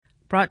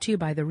Brought to you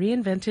by the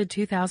reinvented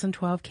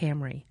 2012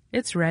 Camry.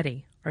 It's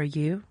ready. Are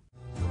you?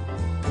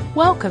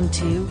 Welcome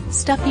to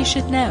Stuff You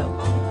Should Know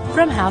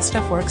from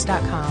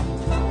HowStuffWorks.com.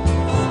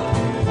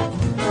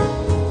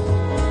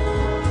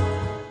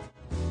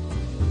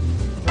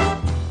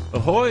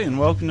 Ahoy and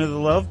welcome to the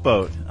Love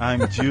Boat.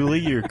 I'm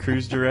Julie, your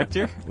cruise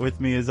director. With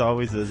me as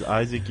always is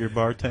Isaac, your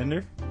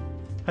bartender.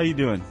 How you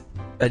doing?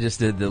 I just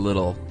did the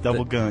little...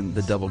 Double guns.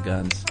 The double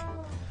guns.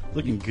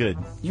 Looking good.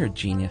 You're a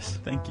genius.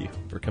 Thank you.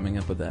 For coming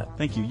up with that.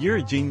 Thank you. You're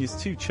a genius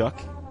too, Chuck.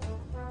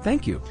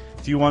 Thank you.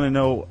 Do you want to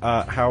know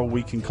how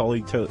we can call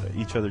each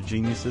other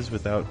geniuses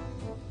without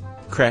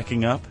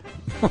cracking up?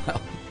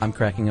 Well, I'm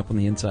cracking up on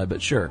the inside,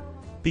 but sure.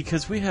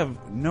 Because we have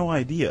no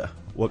idea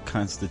what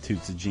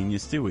constitutes a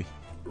genius, do we?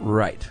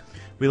 Right.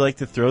 We like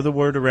to throw the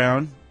word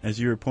around,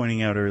 as you were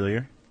pointing out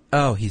earlier.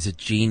 Oh, he's a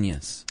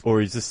genius. Or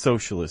he's a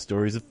socialist,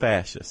 or he's a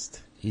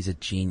fascist. He's a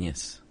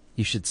genius.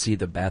 You should see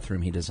the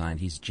bathroom he designed.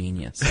 He's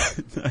genius.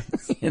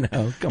 Nice. You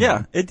know, come on.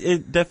 Yeah,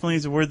 it definitely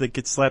is a word that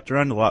gets slapped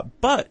around a lot.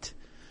 But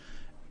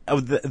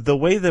the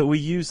way that we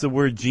use the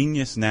word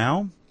genius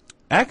now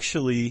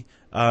actually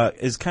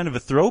is kind of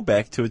a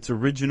throwback to its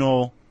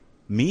original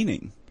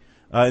meaning.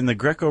 In the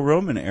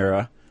Greco-Roman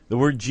era, the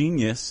word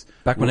genius...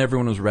 Back when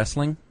everyone was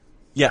wrestling?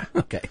 Yeah.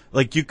 Okay.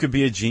 Like you could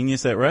be a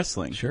genius at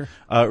wrestling. Sure.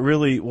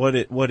 Really, what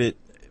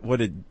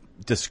it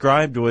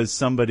described was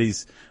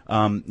somebody's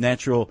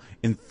natural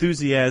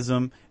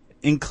enthusiasm,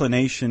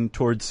 inclination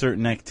towards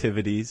certain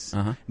activities,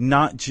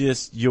 not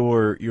just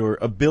your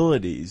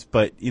abilities,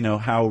 but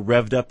how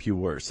revved up you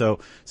were. So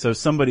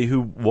somebody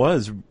who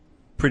was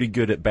pretty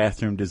good at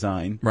bathroom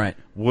design, right,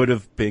 would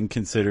have been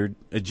considered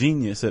a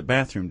genius at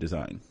bathroom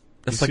design.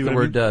 That's like the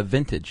word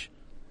vintage.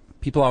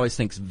 People always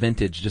think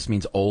vintage just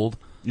means old.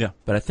 Yeah.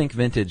 But I think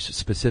vintage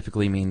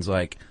specifically means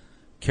like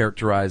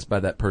characterized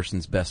by that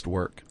person's best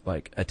work,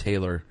 like a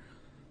tailor,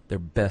 their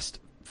best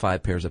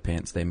 5 pairs of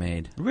pants they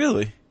made.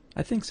 Really?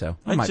 I think so.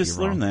 I just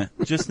learned that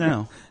just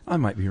now. I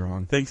might be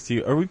wrong. Thanks to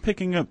you. Are we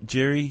picking up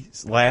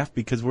Jerry's laugh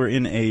because we're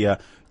in a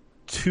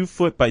 2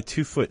 foot by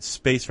 2 foot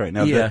space right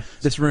now? Yeah,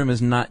 this room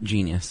is not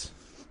genius.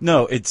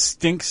 No, it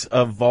stinks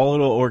of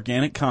volatile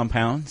organic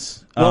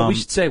compounds. Well, we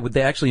should say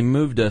they actually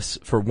moved us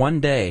for one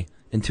day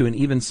into an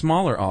even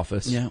smaller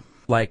office. Yeah.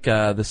 Like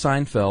the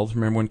Seinfeld.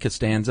 Remember when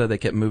Costanza, they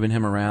kept moving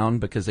him around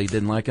because they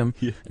didn't like him?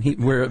 Yeah.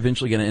 And we're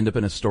eventually going to end up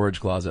in a storage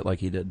closet like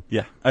he did.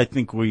 Yeah, I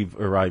think we've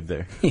arrived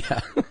there.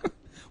 Yeah.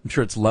 I'm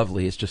sure it's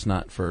lovely. It's just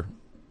not for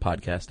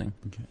podcasting.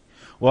 Okay.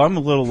 Well, I'm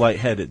a little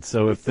lightheaded,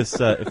 so if this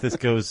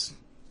goes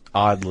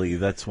oddly,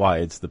 that's why.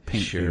 It's the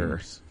paint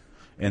fumes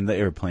and the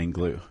airplane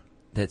glue.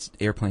 That's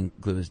airplane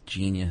glue is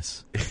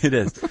genius. It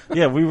is.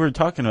 Yeah, we were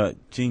talking about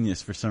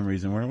genius for some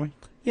reason, weren't we?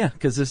 Yeah,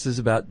 because this is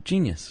about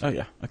genius. Oh,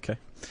 yeah. Okay.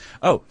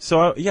 Oh,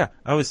 so,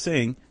 I was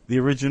saying the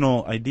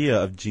original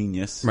idea of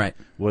genius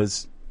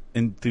was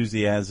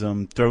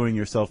enthusiasm, throwing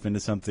yourself into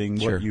something,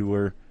 what you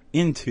were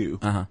into,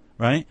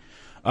 right?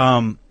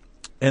 And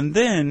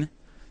then,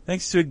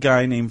 thanks to a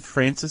guy named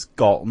Francis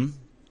Galton,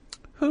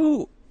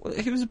 who,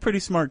 he was a pretty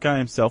smart guy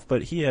himself,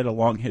 but he had a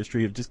long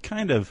history of just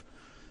kind of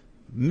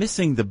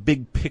missing the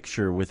big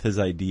picture with his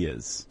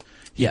ideas.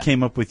 He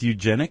came up with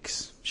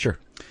eugenics. Sure.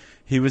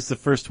 He was the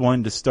first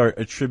one to start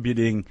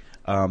attributing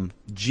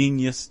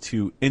genius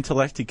to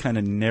intellect. He kind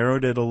of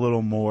narrowed it a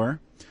little more.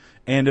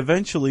 And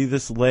eventually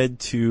this led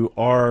to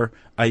our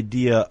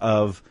idea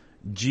of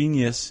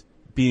genius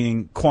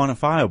being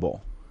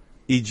quantifiable,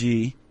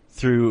 e.g.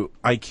 through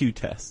IQ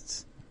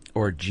tests.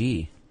 Or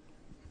G,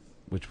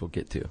 which we'll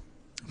get to.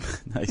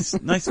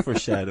 Nice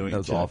foreshadowing. That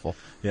was awful.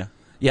 Yeah.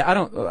 Yeah,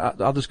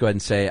 I'll just go ahead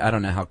and say I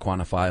don't know how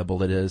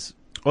quantifiable it is.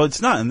 Well,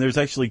 it's not, and there's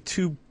actually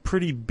 2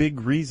 pretty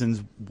big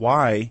reasons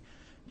why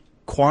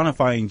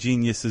quantifying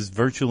genius is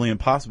virtually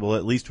impossible,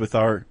 at least with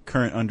our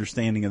current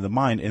understanding of the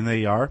mind, and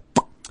they are?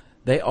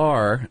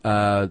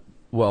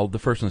 Well, the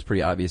first one's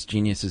pretty obvious.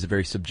 Genius is a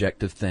very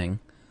subjective thing.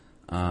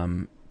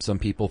 Some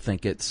people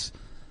think it's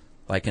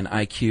like an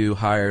IQ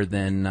higher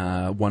than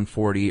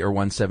 140 or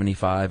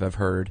 175, I've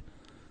heard,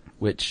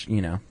 which,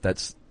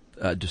 that's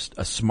just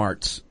a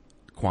smarts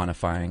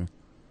quantifier?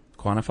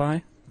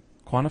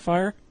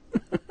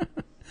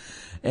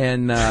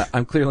 And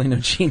I'm clearly no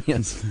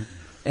genius.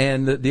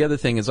 And the other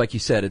thing is, like you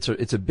said,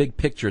 it's a big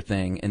picture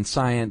thing, and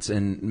science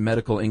and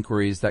medical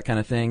inquiries, that kind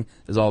of thing,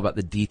 is all about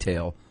the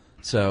detail.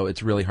 So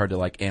it's really hard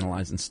to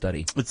analyze and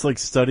study. It's like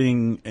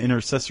studying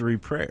intercessory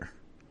prayer.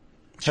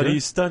 Sure. How do you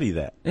study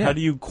that? Yeah. How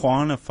do you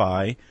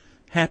quantify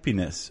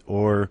happiness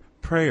or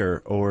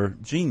prayer or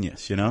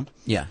genius?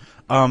 Yeah.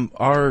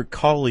 Our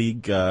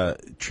colleague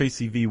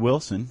Tracy V.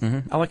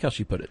 Wilson. I like how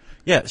she put it.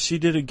 Yeah, she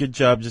did a good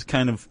job just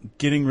kind of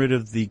getting rid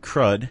of the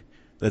crud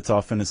that's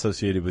often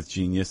associated with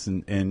genius,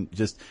 and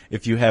just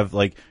if you have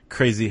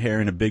crazy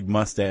hair and a big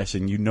mustache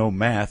and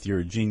math, you're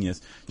a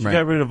genius. She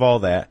got rid of all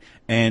that,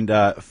 and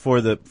for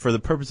the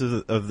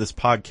purposes of this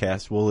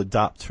podcast, we'll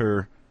adopt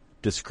her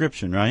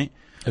description, right?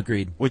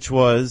 Agreed. Which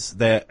was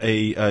that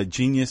a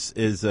genius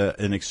is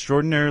an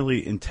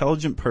extraordinarily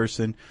intelligent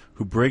person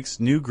who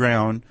breaks new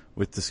ground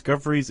with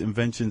discoveries,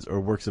 inventions, or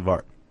works of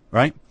art,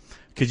 right?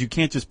 because you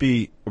can't just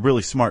be a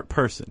really smart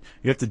person.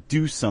 You have to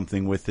do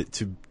something with it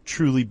to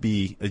truly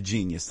be a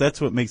genius.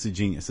 That's what makes a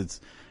genius.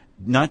 It's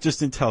not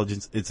just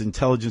intelligence, it's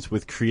intelligence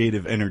with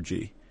creative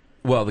energy.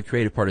 Well, the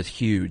creative part is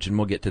huge, and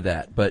we'll get to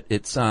that. But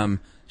it's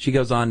she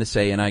goes on to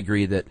say, and I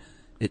agree, that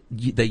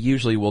they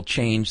usually will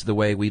change the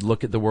way we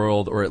look at the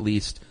world, or at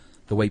least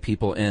the way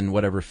people in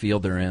whatever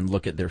field they're in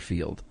look at their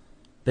field.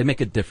 They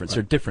make a difference. Right.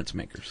 They're difference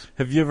makers.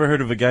 Have you ever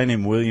heard of a guy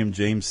named William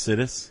James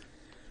Sidis?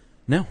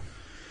 No.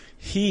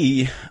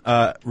 He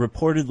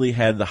reportedly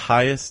had the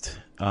highest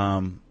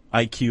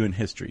IQ in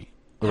history.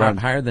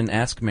 Higher than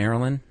Ask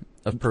Marilyn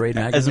of Parade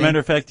Magazine? As a matter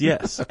of fact,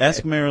 yes. Okay.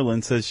 Ask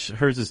Marilyn says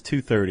hers is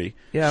 230.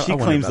 Yeah, she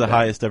claims the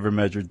highest ever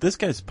measured. This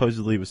guy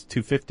supposedly was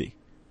 250.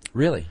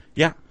 Really?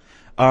 Yeah.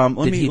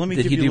 Did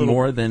he do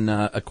more than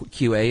a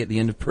QA at the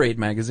end of Parade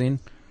Magazine?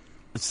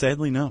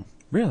 Sadly, no.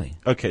 Really?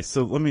 Okay,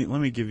 so let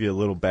me give you a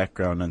little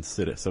background on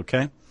Sidis,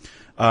 okay?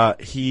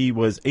 He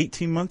was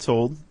 18 months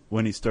old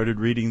when he started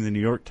reading the New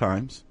York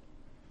Times.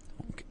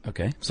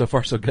 Okay, so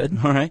far so good.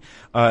 All right.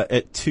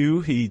 At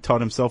 2, he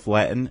taught himself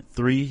Latin.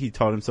 3, he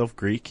taught himself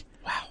Greek.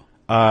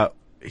 Wow.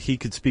 He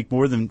could speak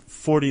more than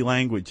 40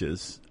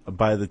 languages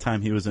by the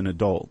time he was an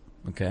adult.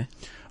 Okay.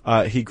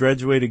 He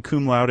graduated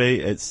cum laude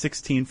at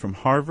 16 from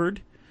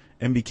Harvard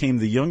and became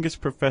the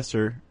youngest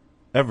professor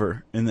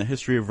ever in the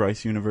history of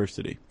Rice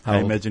University. How I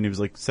old? imagine he was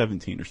like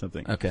 17 or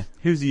something. Okay.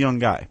 He was a young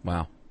guy.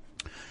 Wow.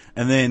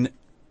 And then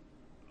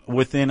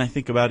within, I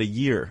think, about a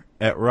year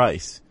at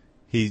Rice,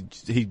 he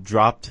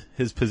dropped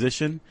his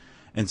position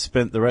and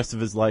spent the rest of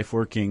his life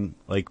working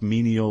like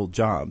menial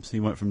jobs. He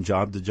went from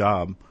job to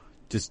job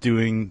just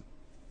doing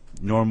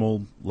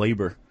normal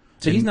labor.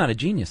 So he's not a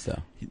genius,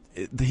 though.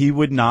 He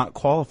would not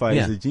qualify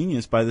as a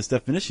genius by this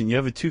definition. You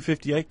have a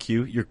 250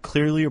 IQ. You're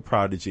clearly a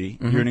prodigy.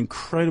 Mm-hmm. You're an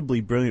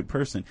incredibly brilliant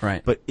person.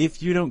 Right. But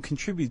if you don't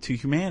contribute to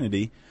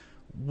humanity,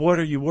 what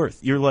are you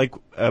worth? You're like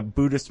a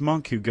Buddhist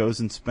monk who goes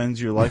and spends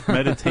your life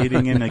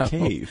meditating in a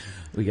cave.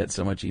 We get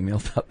so much email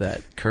about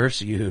that.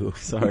 Curse you.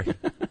 Sorry.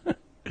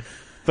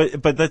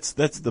 But that's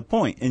the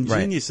point. And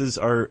geniuses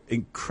are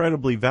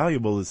incredibly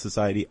valuable to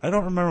society. I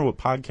don't remember what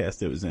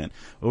podcast it was in,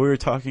 but we were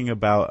talking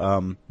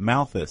about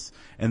Malthus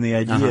and the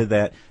idea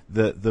that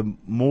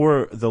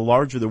the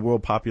larger the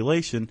world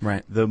population,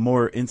 the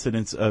more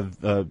incidence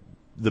of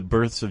the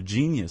births of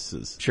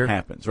geniuses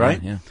happens,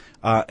 right? Yeah.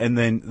 And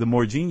then the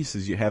more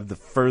geniuses you have, the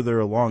further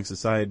along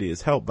society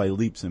is helped by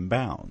leaps and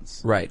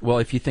bounds. Right. Well,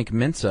 if you think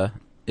Mensa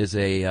is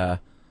a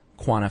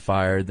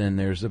quantifier, then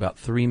there's about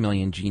 3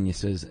 million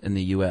geniuses in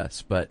the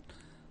U.S., but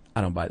I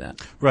don't buy that.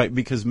 Right,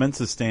 because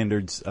Mensa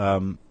standards,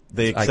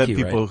 they accept IQ,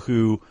 people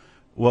who,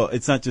 well,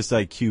 it's not just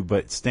IQ,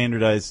 but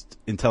standardized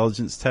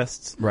intelligence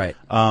tests. Right.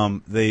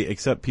 They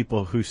accept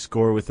people who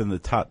score within the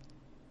top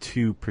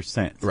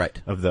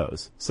 2% of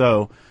those.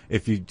 So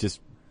if you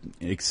just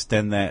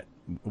extend that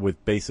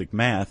with basic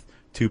math,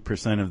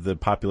 2% of the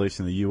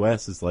population of the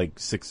U.S. is like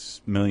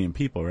 6 million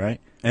people, right?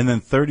 And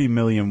then 30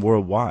 million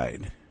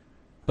worldwide.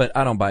 But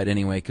I don't buy it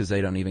anyway because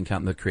they don't even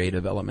count the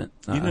creative element.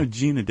 You know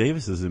Gina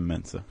Davis is in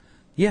Mensa.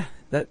 Yeah,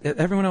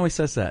 everyone always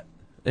says that.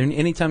 And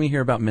anytime you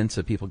hear about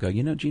Mensa, people go,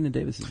 Gina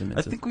Davis is in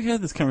Mensa. I think we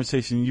had this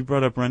conversation. You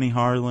brought up Rennie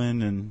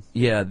Harlan and...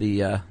 Yeah,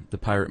 the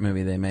pirate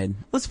movie they made.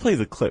 Let's play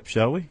the clip,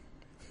 shall we?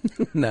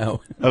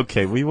 No.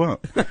 Okay, we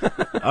won't.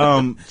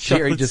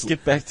 Let's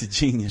get back to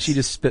genius. She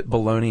just spit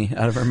bologna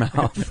out of her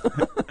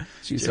mouth.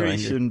 She's Jerry so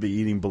angry. Shouldn't be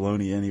eating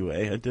bologna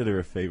anyway. I did her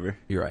a favor.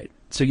 You're right.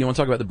 So you want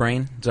to talk about the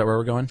brain? Is that where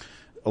we're going?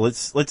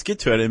 Let's get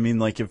to it. I mean,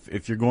 like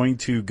if you're going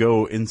to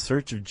go in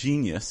search of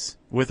genius,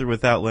 with or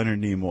without Leonard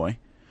Nimoy,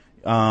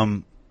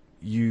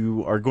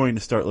 you are going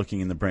to start looking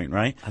in the brain,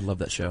 right? I love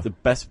that show. The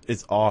best.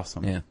 It's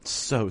awesome. Yeah.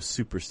 So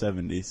super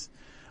 70s.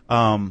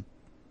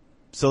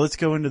 So let's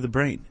go into the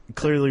brain.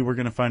 Clearly, we're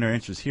going to find our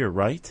answers here,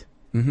 right?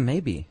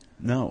 Maybe.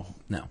 No.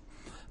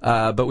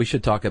 But we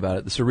should talk about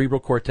it. The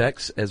cerebral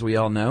cortex, as we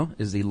all know,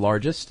 is the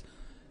largest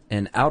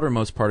and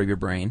outermost part of your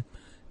brain.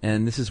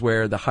 And this is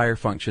where the higher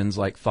functions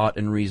like thought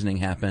and reasoning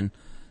happen,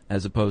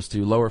 as opposed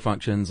to lower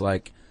functions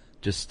like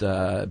just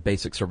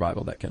basic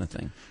survival, that kind of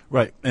thing.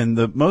 Right. And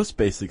the most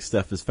basic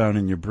stuff is found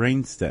in your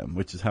brainstem,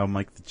 which is how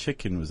Mike the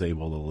Chicken was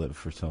able to live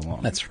for so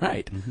long. That's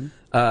right.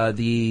 Mm-hmm.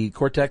 The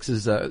cortex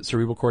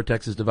cerebral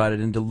cortex is divided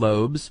into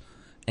lobes,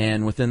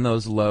 and within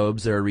those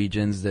lobes there are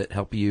regions that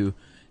help you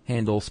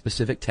handle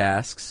specific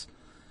tasks.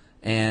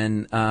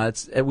 And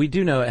we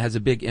do know it has a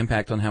big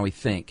impact on how we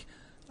think.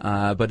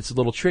 But it's a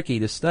little tricky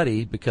to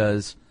study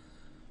because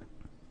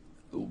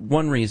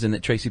one reason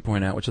that Tracy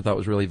pointed out, which I thought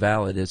was really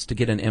valid, is to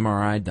get an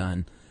MRI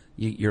done,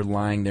 you're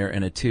lying there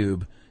in a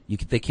tube.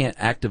 They can't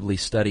actively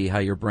study how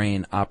your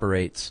brain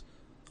operates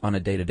on a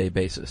day-to-day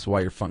basis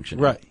while you're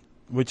functioning. Right,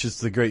 which is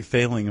the great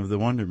failing of the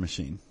Wonder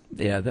Machine.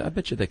 Yeah, I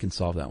bet you they can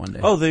solve that one day.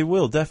 Oh, they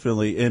will,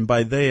 definitely. And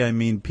by they, I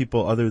mean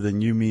people other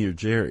than you, me, or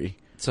Jerry.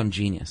 Some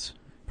genius,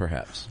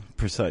 perhaps.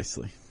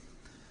 Precisely.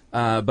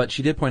 But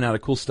she did point out a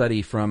cool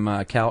study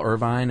from Cal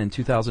Irvine in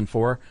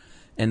 2004,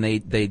 and they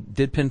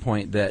did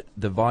pinpoint that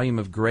the volume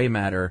of gray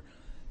matter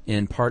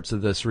in parts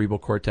of the cerebral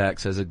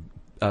cortex has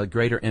a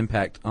greater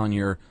impact on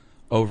your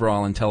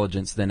overall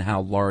intelligence than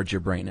how large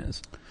your brain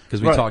is.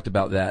 Because we talked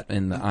about that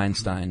in the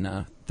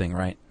Einstein thing,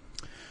 right?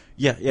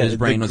 Yeah. His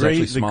brain was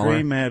actually smaller. The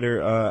gray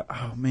matter,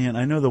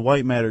 I know the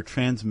white matter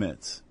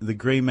transmits. The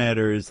gray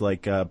matter is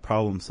like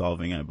problem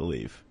solving, I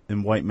believe.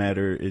 And white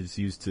matter is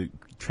used to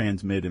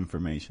transmit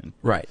information.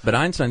 Right. But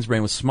Einstein's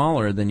brain was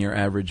smaller than your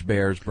average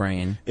bear's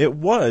brain. It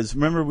was.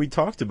 Remember, we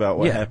talked about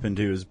what happened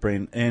to his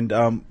brain.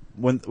 And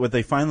what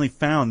they finally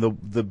found,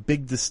 the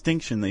big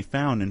distinction they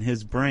found in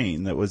his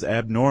brain that was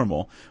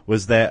abnormal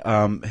was that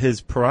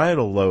his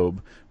parietal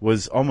lobe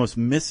was almost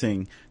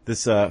missing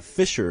this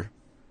fissure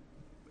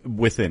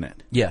within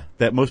it. Yeah.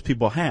 That most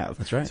people have.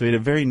 That's right. So he had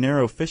a very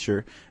narrow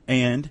fissure,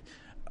 and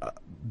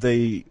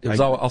it was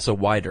also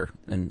wider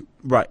than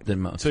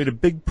most. So he had a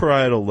big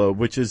parietal lobe,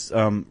 which is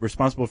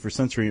responsible for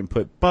sensory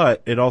input,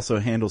 but it also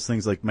handles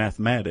things like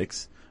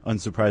mathematics,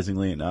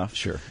 unsurprisingly enough.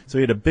 Sure. So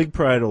he had a big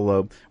parietal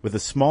lobe with a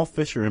small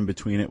fissure in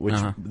between it, which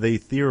they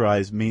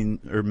theorized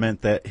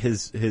meant that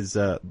his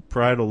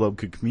parietal lobe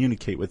could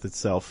communicate with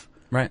itself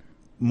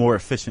more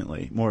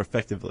efficiently, more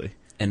effectively.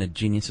 And a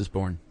genius is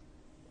born.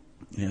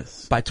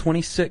 Yes. By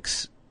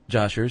 26,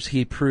 Joshers,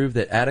 he proved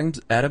that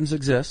atoms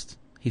exist.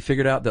 He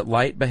figured out that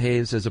light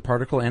behaves as a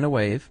particle and a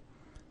wave.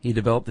 He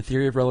developed the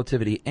theory of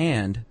relativity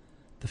and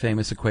the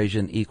famous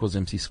equation equals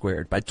mc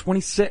squared. By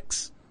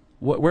 26,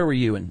 where were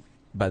you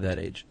by that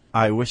age?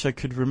 I wish I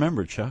could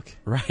remember, Chuck.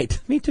 Right,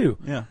 me too.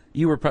 Yeah.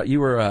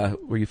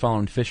 Were you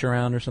following Fish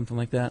around or something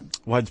like that?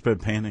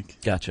 Widespread Panic.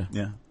 Gotcha.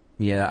 Yeah.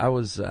 Yeah, I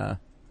was. I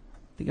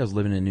think I was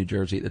living in New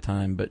Jersey at the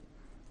time, but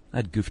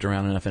I'd goofed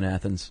around enough in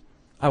Athens.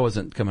 I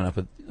wasn't coming up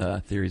with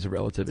theories of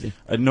relativity.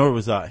 Nor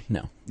was I.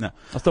 No. I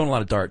was throwing a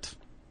lot of darts.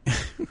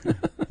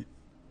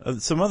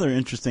 Some other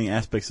interesting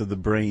aspects of the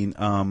brain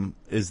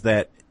is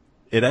that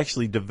it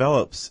actually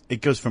develops.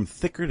 It goes from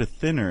thicker to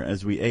thinner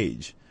as we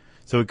age.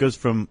 So it goes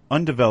from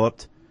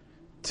undeveloped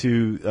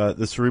to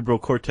the cerebral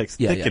cortex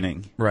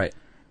thickening. Yeah. Right.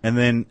 And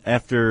then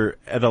after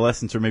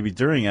adolescence, or maybe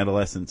during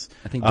adolescence,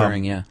 I think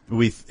during,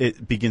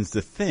 it begins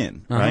to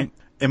thin, right?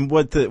 And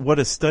what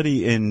a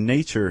study in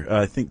Nature,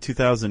 I think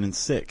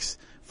 2006,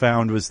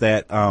 found was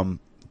that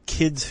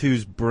kids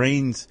whose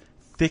brains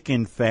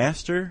thicken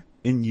faster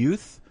in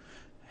youth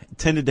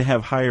tended to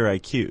have higher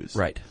IQs.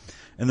 Right.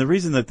 And the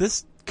reason that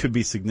this could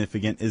be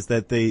significant is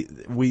that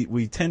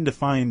we tend to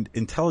find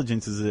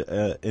intelligence as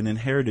an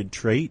inherited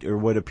trait, or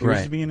what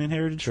appears to be an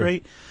inherited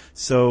trait.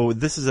 So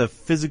this is a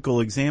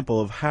physical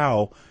example of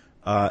how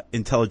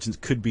intelligence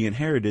could be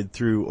inherited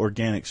through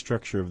organic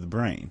structure of the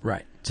brain.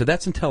 Right. So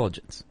that's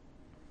intelligence,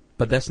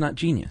 but that's not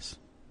genius.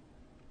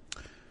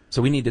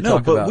 So we need to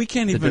talk about the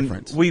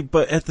difference.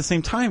 But at the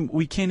same time,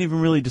 we can't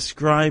even really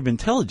describe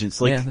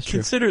intelligence. Like, that's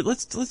true.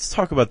 Let's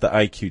talk about the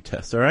IQ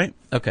test. All right.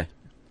 Okay.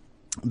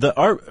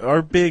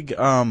 Our big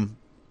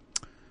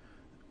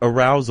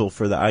arousal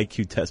for the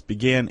IQ test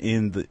began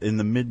in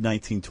the mid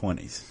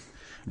 1920s,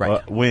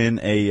 right? When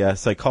a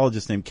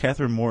psychologist named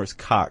Catherine Morris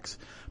Cox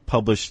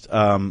published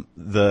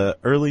the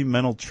early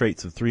mental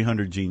traits of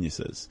 300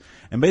 geniuses,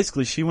 and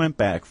basically she went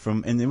back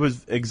and it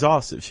was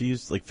exhaustive. She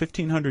used like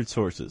 1,500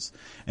 sources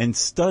and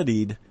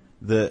studied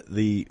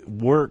the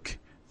work,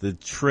 the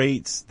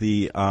traits,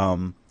 the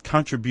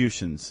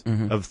contributions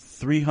of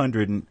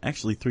 300, and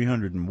actually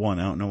 301.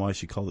 I don't know why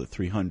she called it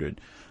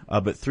 300,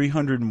 but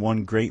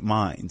 301 great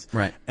minds.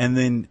 Right. And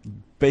then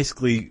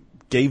basically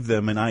gave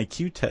them an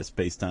IQ test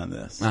based on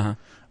this.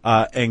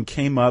 And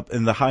came up,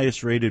 and the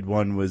highest rated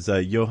one was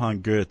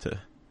Johann Goethe.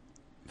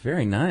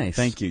 Very nice.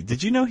 Thank you.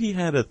 Did you know he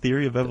had a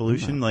theory of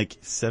evolution like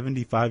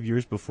 75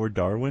 years before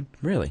Darwin?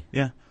 Really?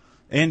 Yeah.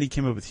 And he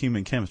came up with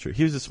human chemistry.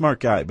 He was a smart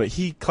guy, but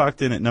he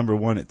clocked in at number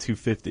 1 at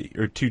 250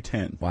 or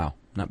 210. Wow.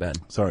 Not bad.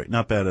 Sorry,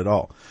 not bad at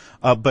all.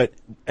 But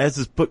as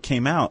this book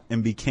came out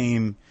and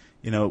became,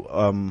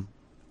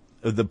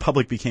 the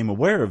public became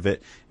aware of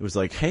it, it was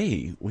like,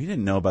 hey, we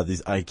didn't know about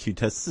these IQ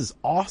tests. This is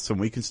awesome.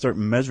 We can start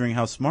measuring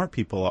how smart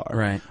people are.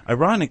 Right.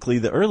 Ironically,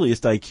 the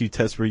earliest IQ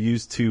tests were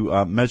used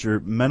to measure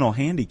mental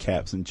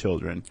handicaps in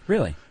children.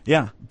 Really?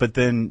 Yeah. But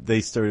then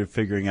they started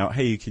figuring out,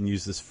 hey, you can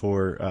use this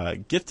for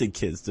gifted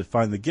kids, to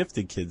find the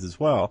gifted kids as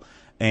well.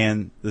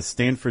 And the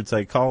Stanford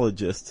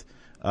psychologist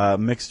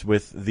mixed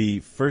with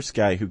the first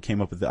guy who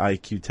came up with the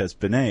IQ test,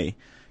 Binet.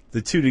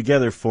 The two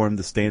together formed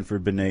the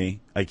Stanford-Binet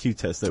IQ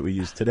test that we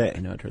use today. I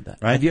know, I'd heard that.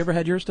 Right? Have you ever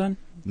had yours done?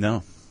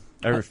 No.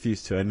 I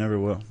refuse to. I never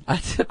will. I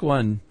took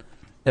one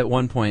at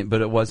one point,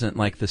 but it wasn't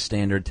like the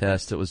standard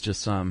test. It was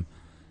just some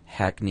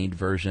hackneyed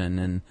version,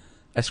 and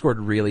I scored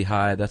really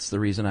high. That's the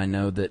reason I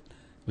know that it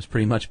was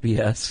pretty much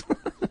BS.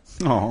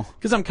 Oh.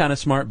 Because I'm kind of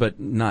smart, but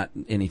not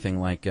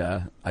anything like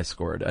I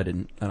scored. I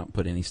don't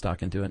put any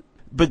stock into it.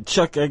 But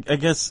Chuck, I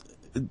guess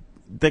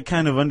that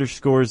kind of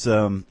underscores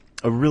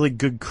a really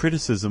good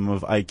criticism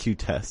of IQ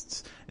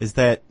tests, is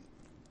that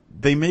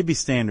they may be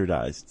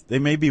standardized, they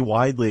may be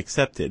widely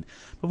accepted,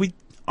 but we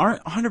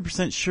aren't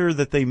 100% sure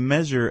that they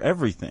measure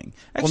everything.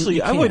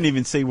 Actually, I wouldn't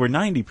even say we're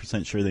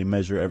 90% sure they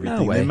measure everything.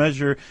 No way. They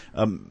measure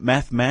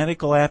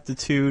mathematical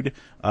aptitude,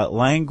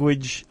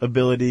 language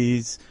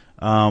abilities.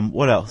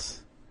 What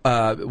else?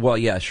 Well,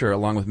 yeah, sure,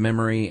 along with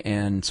memory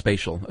and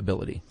spatial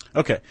ability.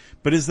 Okay,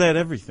 but is that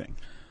everything?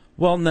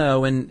 Well,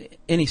 no, in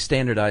any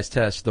standardized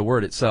test, the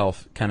word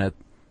itself kind of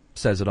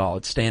says it all.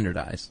 It's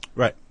standardized.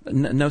 Right.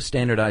 No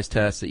standardized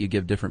test that you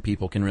give different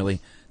people can really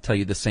tell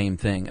you the same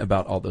thing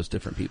about all those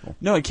different people.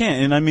 No, it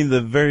can't. And I mean,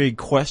 the very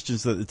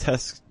questions that the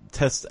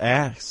test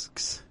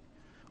asks.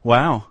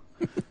 Wow.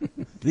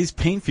 These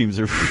paint fumes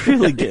are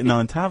really getting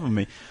on top of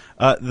me.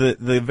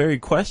 The very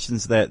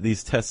questions that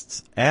these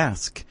tests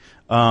ask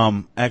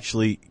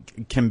actually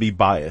can be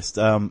biased.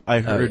 I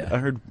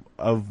heard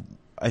of,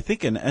 I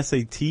think, an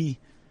SAT.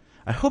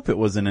 I hope it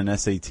wasn't an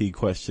SAT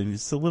question.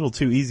 It's a little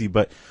too easy,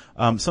 but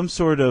some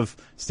sort of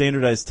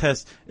standardized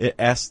test, it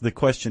asked the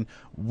question,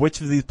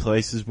 which of these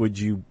places would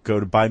you go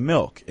to buy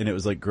milk? And it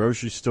was like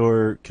grocery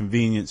store,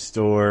 convenience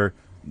store,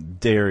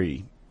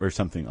 dairy, or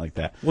something like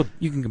that. Well,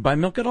 you can buy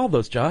milk at all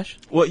those, Josh.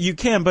 Well, you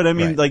can, but I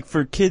mean, Right. like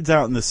for kids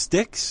out in the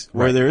sticks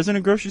where Right. there isn't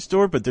a grocery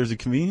store, but there's a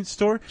convenience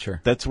store, Sure.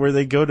 that's where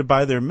they go to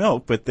buy their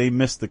milk, but they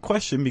missed the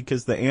question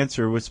because the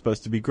answer was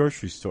supposed to be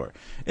grocery store.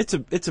 It's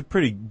a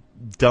pretty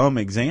dumb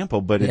example,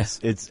 but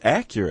it's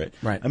accurate.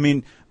 Right. I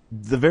mean,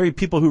 the very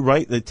people who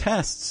write the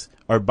tests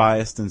are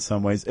biased in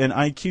some ways, and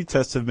IQ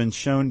tests have been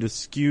shown to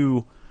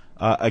skew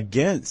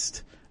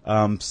against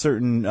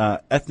certain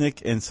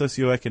ethnic and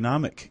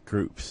socioeconomic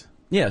groups.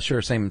 Yeah,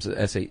 sure, same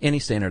as any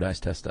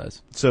standardized test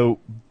does. So,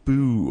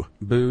 boo.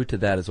 Boo to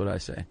that is what I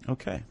say.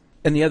 Okay.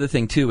 And the other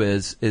thing, too,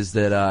 is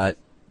that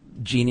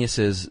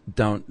geniuses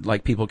don't,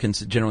 like people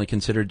generally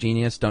consider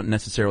genius, don't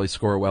necessarily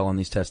score well on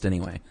these tests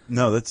anyway.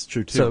 No, that's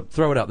true, too. So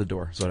throw it out the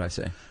door is what I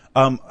say.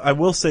 I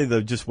will say,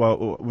 though, just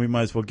while we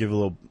might as well give a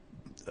little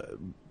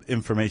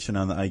information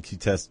on the IQ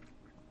test.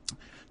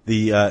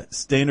 The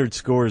standard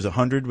score is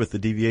 100 with a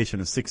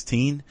deviation of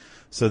 16.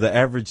 So the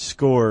average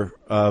score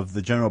of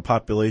the general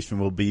population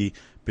will be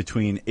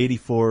between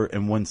 84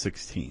 and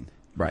 116.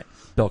 Right.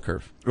 Bell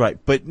curve. Right.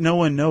 But no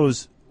one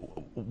knows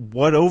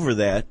what over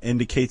that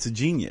indicates a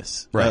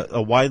genius. Right.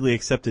 A widely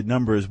accepted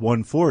number is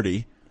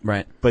 140.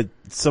 Right. But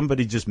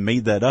somebody just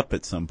made that up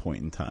at some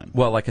point in time.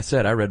 Well, like I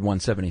said, I read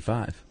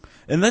 175.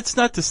 And that's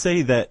not to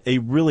say that a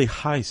really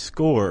high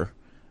score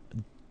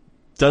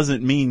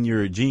doesn't mean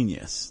you're a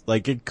genius.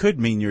 Like, it could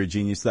mean you're a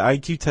genius. The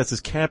IQ test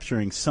is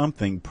capturing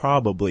something,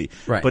 probably.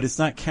 Right. But it's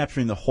not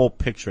capturing the whole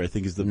picture, I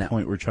think, is the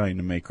point we're trying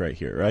to make right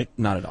here, right?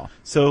 Not at all.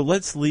 So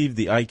let's leave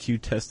the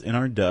IQ test in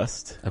our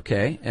dust.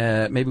 Okay.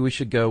 Maybe we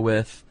should go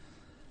with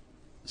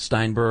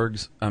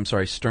Sternberg's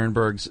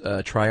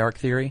triarch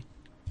theory.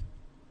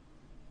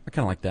 I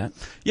kind of like that.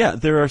 Yeah,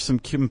 there are some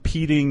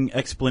competing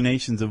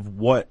explanations of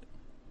what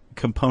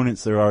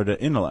components there are to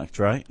intellect,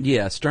 right?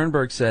 Yeah,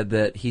 Sternberg said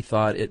that he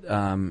thought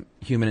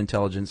human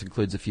intelligence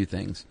includes a few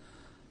things,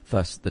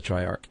 thus the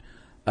triarch.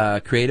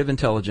 Creative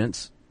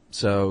intelligence,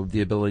 so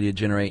the ability to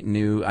generate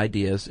new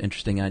ideas,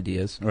 interesting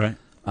ideas. Right.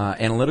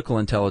 Analytical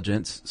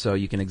intelligence, so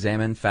you can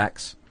examine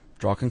facts,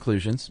 draw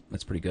conclusions.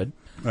 That's pretty good.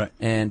 Right.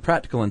 And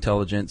practical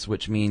intelligence,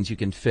 which means you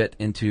can fit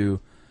into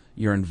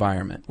your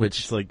environment, which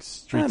it's like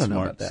street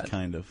smarts,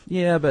 kind of.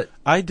 Yeah, but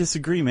I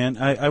disagree, man.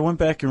 I went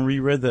back and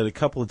reread that a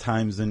couple of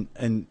times,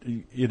 and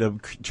you know,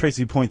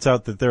 Tracy points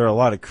out that there are a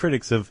lot of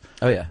critics of,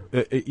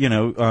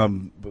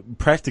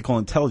 practical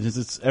intelligence.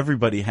 It's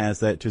everybody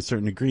has that to a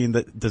certain degree,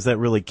 and does that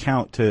really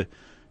count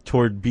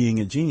toward being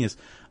a genius?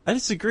 I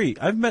disagree.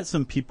 I've met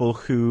some people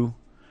who,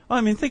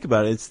 think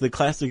about it. It's the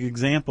classic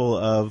example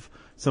of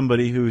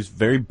somebody who's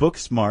very book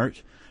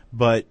smart,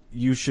 but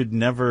you should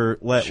never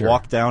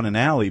walk down an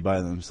alley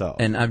by themselves.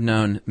 And I've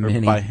known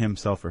many, by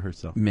himself or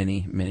herself.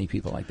 Many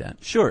people like that.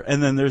 Sure.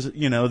 And then there's,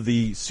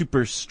 the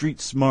super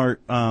street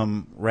smart,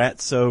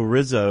 Ratso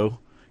Rizzo,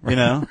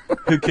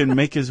 who can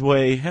make his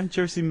way. Haven't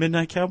you ever seen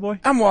Midnight Cowboy?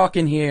 I'm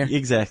walking here.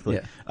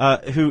 Exactly. Yeah.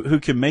 Who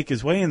can make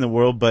his way in the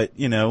world, but,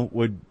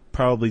 would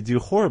probably do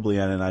horribly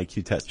on an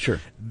IQ test. Sure.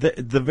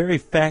 The very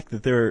fact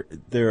that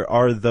there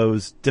are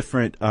those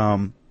different,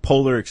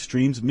 polar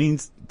extremes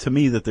means to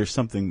me that there's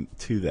something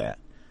to that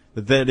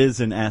is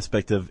an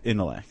aspect of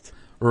intellect.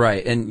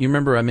 Right. And you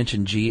remember I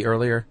mentioned G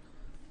earlier?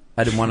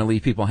 I didn't want to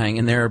leave people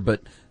hanging there,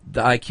 but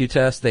the IQ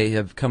test, they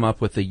have come up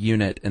with a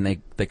unit, and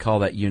they call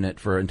that unit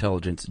for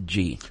intelligence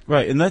G.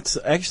 Right. And that's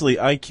actually,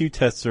 IQ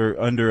tests are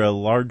under a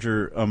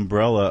larger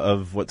umbrella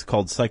of what's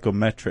called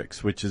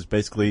psychometrics, which is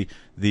basically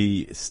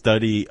the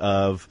study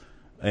of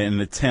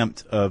an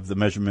attempt of the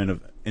measurement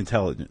of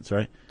intelligence,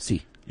 right?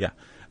 C. Yeah.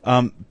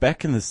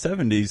 Back in the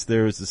 70s,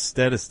 there was a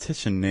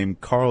statistician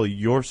named Carl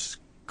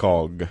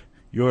Jorskog.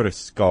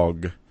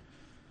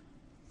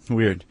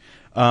 Weird.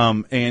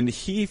 And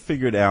he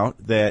figured out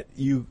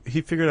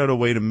a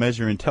way to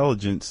measure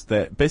intelligence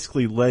that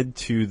basically led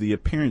to the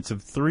appearance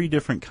of 3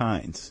 different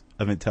kinds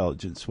of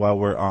intelligence while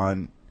we're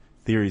on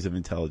theories of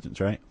intelligence,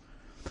 right?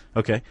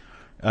 Okay.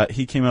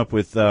 He came up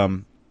with,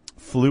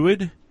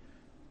 fluid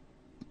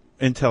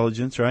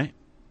intelligence, right?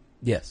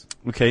 Yes.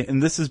 Okay,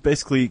 and this is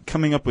basically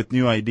coming up with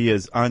new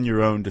ideas on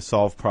your own to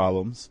solve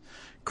problems.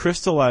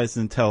 Crystallized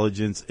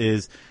intelligence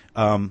is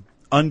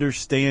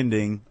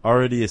understanding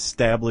already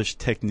established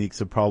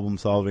techniques of problem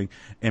solving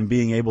and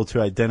being able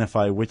to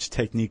identify which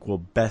technique will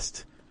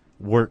best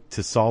work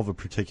to solve a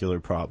particular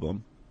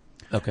problem.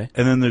 Okay.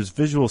 And then there's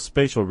visual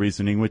spatial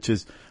reasoning, which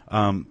is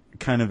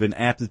kind of an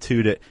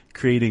aptitude at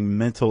creating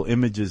mental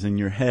images in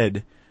your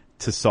head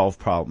to solve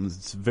problems.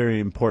 It's a very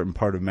important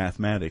part of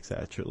mathematics,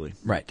 actually.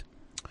 Right.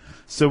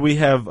 So we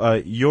have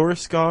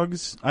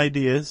Jorskog's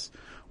ideas.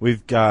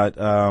 We've got,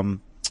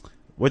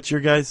 what's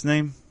your guy's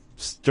name?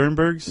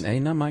 Sternberg's? Hey,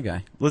 not my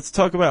guy. Let's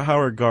talk about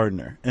Howard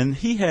Gardner. And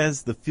he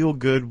has the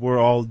feel-good, we're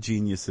all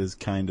geniuses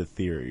kind of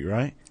theory,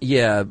 right?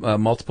 Yeah,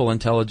 multiple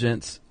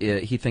intelligence.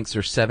 He thinks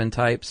there's 7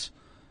 types.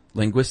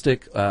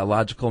 Linguistic,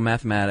 logical,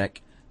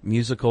 mathematic,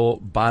 musical,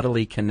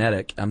 bodily,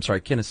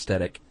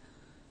 kinesthetic,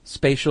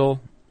 spatial,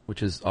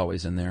 which is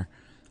always in there,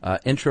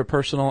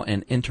 intrapersonal,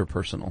 and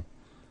interpersonal.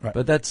 Right.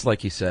 But that's,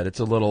 like you said, it's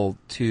a little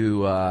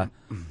too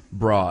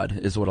broad,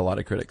 is what a lot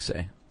of critics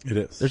say. It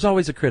is. There's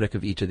always a critic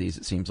of each of these,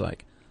 it seems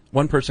like.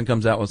 One person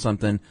comes out with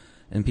something,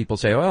 and people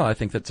say, well, I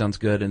think that sounds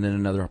good, and then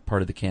another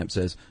part of the camp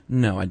says,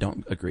 no, I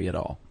don't agree at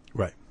all.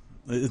 Right.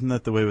 Isn't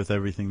that the way with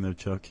everything, though,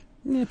 Chuck?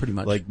 Yeah, pretty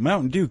much. Like,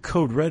 Mountain Dew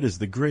Code Red is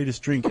the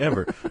greatest drink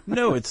ever.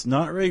 No, it's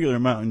not. Regular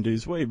Mountain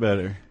Dew's way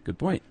better. Good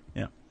point.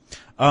 Yeah.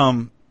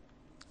 And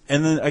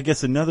then I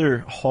guess another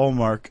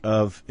hallmark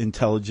of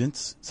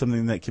intelligence,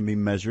 something that can be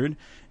measured,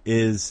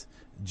 is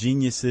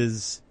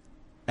geniuses'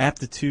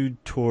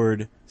 aptitude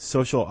toward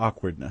social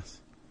awkwardness.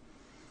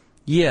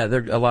 Yeah,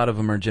 a lot of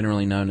them are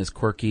generally known as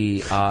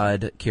quirky,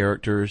 odd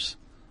characters.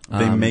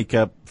 They make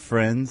up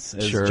friends,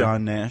 as sure.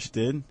 John Nash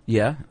did.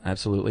 Yeah,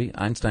 absolutely.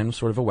 Einstein was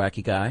sort of a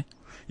wacky guy.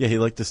 Yeah, he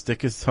liked to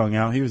stick his tongue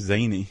out. He was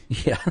zany.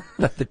 Yeah,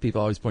 I think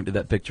people always point to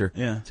that picture.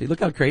 Yeah. See,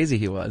 look how crazy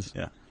he was.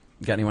 Yeah.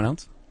 Got anyone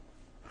else?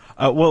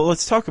 Well,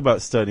 let's talk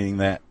about studying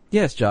that.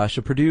 Yes, Josh.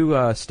 A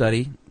Purdue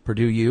study,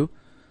 Purdue U,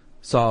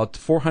 saw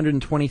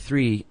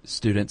 423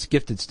 students,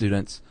 gifted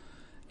students,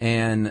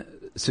 and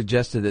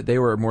suggested that they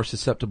were more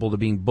susceptible to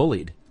being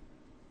bullied.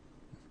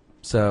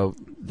 So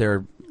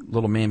they're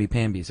little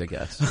mamby-pambies, I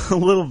guess. A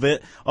little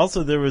bit.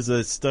 Also, there was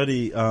a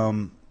study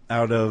out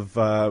of,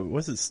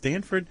 was it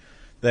Stanford?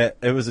 That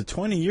it was a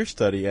 20-year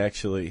study,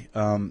 actually,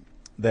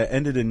 that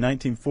ended in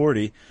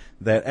 1940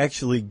 that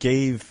actually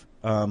gave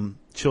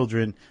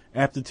children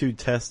aptitude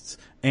tests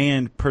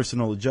and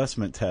personal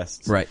adjustment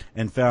tests. Right.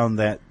 And found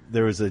that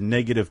there was a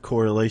negative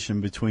correlation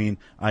between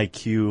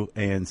IQ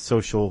and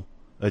social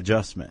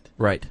adjustment.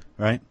 Right.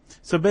 Right?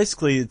 So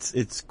basically it's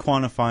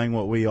quantifying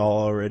what we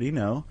all already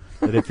know,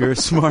 that if you're a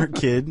smart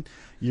kid,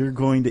 you're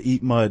going to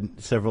eat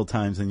mud several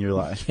times in your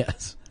life.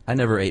 Yes. I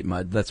never ate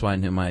mud. That's why I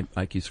knew my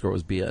IQ score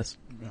was BS.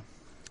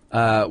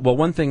 Well,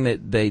 one thing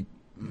that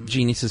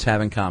geniuses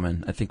have in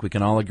common, I think we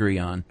can all agree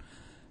on,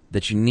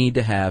 that you need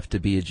to have to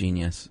be a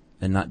genius,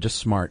 and not just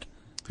smart,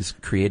 is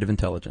creative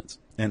intelligence.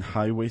 And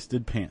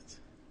high-waisted pants.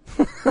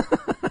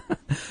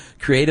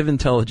 Creative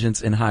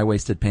intelligence and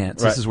high-waisted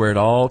pants. Right. This is where it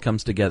all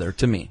comes together,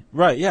 to me.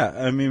 Right, yeah.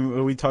 I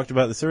mean, we talked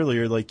about this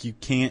earlier, like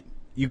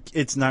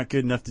it's not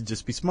good enough to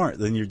just be smart.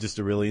 Then you're just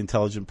a really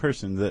intelligent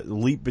person. The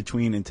leap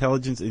between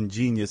intelligence and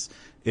genius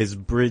is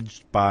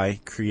bridged by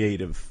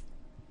creative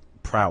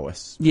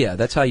prowess. Yeah,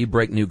 that's how you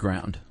break new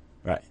ground.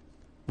 Right.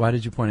 Why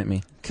did you point at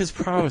me? Because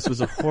prowess was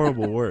a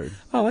horrible word.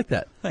 Oh, I like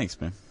that. Thanks,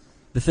 man.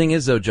 The thing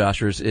is, though,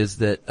 Joshers, is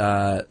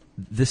that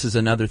this is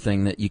another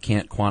thing that you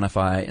can't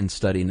quantify and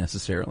study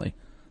necessarily.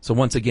 So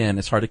once again,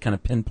 it's hard to kind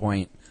of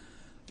pinpoint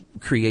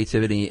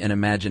creativity and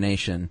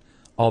imagination.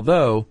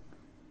 Although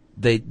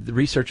the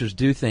researchers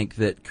do think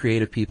that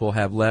creative people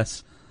have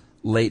less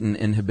latent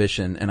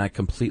inhibition, and I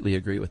completely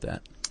agree with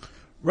that.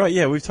 Right,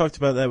 yeah, we've talked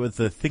about that with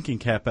the Thinking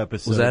Cap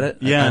episode. Was that it?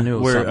 Yeah, I knew it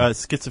was where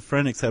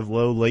schizophrenics have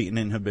low latent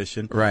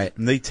inhibition. Right.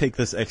 And they take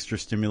this extra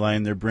stimuli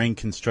and their brain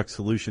constructs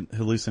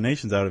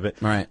hallucinations out of it.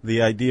 Right.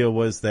 The idea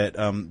was that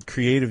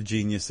creative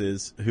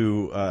geniuses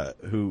who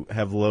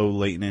have low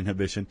latent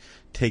inhibition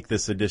take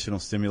this additional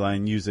stimuli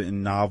and use it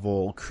in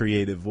novel,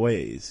 creative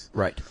ways.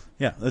 Right.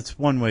 Yeah, that's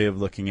one way of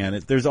looking at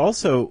it. There's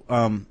also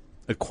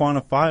a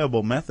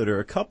quantifiable method, or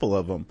a couple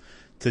of them,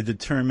 to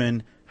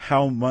determine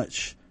how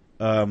much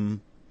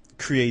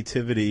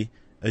creativity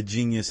a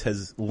genius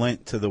has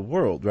lent to the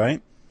world,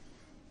 right?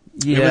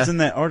 Yeah. It was in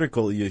that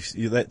article,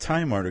 that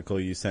Time article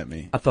you sent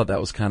me. I thought that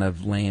was kind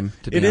of lame,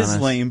 to be honest. It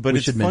is lame, but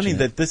it's funny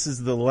that this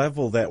is the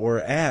level that we're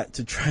at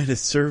to try to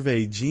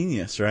survey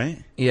genius,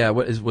 right? Yeah,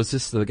 was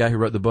this the guy who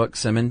wrote the book,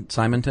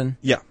 Simonton?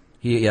 Yeah.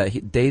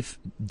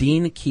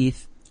 Dean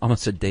Keith,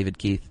 almost said David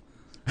Keith.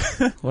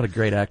 What a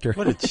great actor.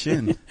 What a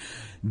chin.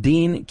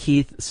 Dean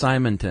Keith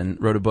Simonton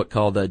wrote a book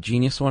called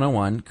Genius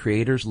 101,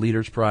 Creators,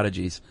 Leaders,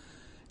 Prodigies.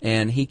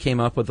 And he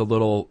came up with a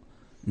little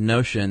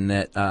notion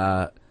that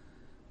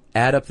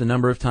add up the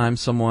number of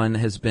times someone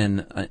has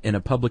been in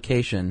a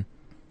publication,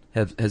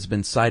 has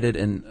been cited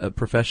in a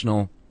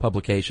professional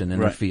publication in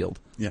their field.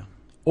 Yeah.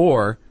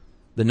 Or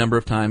the number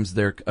of times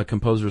a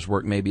composer's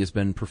work maybe has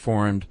been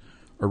performed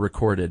or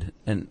recorded.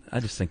 And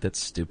I just think that's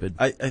stupid.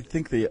 I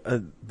think I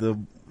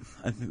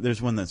think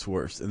there's one that's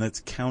worse, and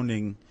that's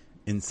counting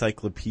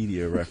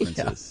encyclopedia references.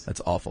 Yeah,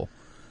 that's awful.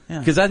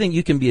 Because I think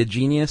you can be a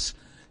genius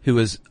who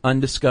is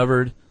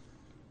undiscovered.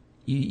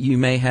 You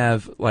may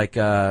have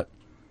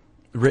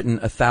written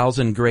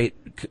 1,000 great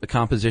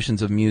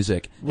compositions of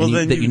music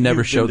that you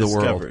never show the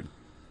world.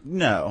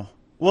 No.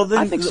 Well, then,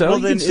 I think so.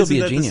 You can still be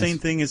a genius. The same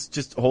thing as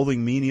just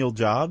holding menial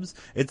jobs?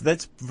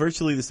 That's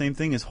virtually the same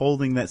thing as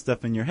holding that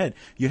stuff in your head.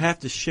 You have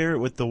to share it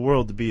with the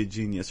world to be a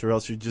genius, or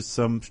else you're just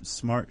some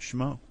smart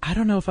schmo. I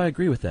don't know if I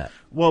agree with that.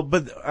 Well,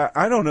 but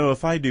I don't know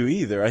if I do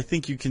either. I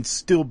think you can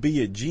still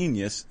be a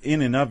genius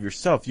in and of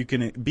yourself. You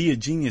can be a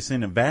genius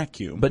in a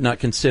vacuum. But not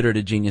considered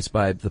a genius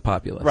by the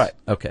populace. Right.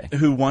 Okay.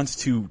 Who wants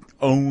to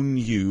own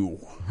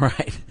you.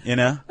 Right. You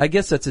know? I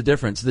guess that's a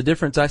difference. The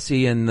difference I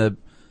see in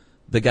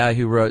the guy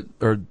who wrote,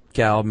 or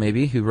gal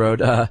maybe, who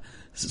wrote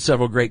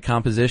several great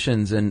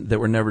compositions and that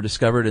were never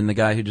discovered, and the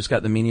guy who just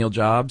got the menial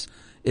jobs,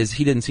 is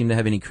he didn't seem to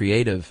have any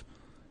creative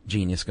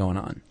genius going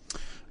on.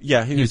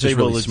 Yeah, he was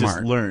able really to smart.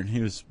 just learn.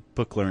 He was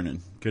book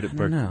learning, good at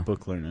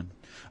book learning.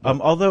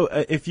 Although,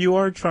 if you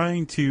are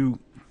trying to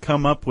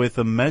come up with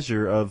a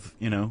measure of,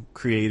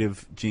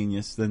 creative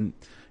genius, then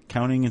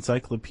counting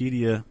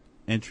encyclopedia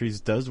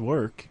entries does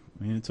work.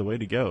 I mean, it's a way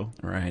to go.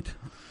 Right.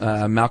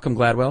 Malcolm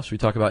Gladwell, should we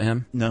talk about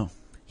him? No.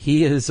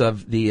 He is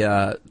of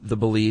the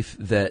belief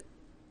that,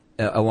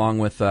 along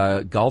with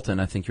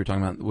Galton, I think you're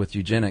talking about with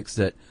eugenics,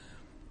 that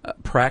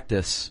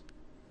practice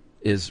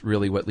is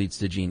really what leads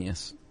to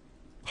genius.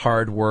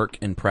 Hard work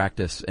and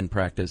practice and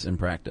practice and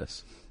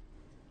practice.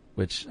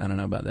 Which, I don't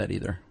know about that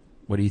either.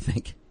 What do you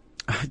think?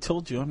 I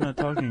told you, I'm not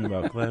talking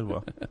about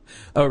Gladwell.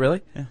 Oh,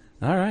 really? Yeah.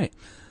 All right.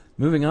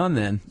 Moving on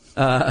then.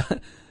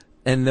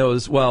 And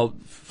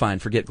fine,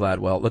 forget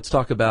Gladwell. Let's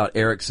talk about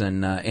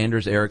Ericsson.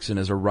 Anders Ericsson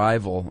is a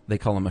rival. They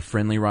call him a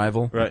friendly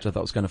rival, which I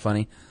thought was kind of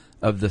funny,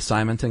 of the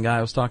Simonton guy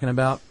I was talking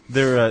about.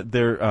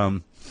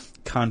 Their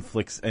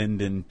conflicts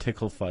end in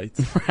tickle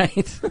fights.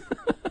 Right.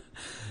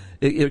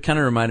 It kind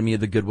of reminded me of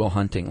the Good Will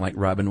Hunting, like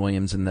Robin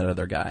Williams and that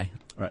other guy.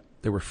 Right.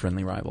 They were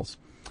friendly rivals.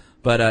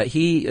 But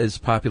he is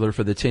popular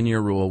for the 10-year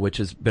rule, which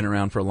has been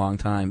around for a long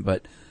time.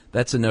 But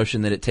that's a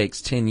notion that it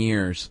takes 10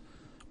 years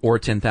or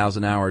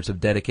 10,000 hours of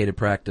dedicated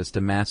practice to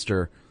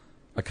master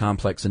a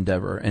complex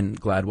endeavor, and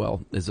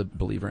Gladwell is a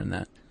believer in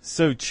that.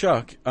 So,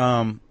 Chuck,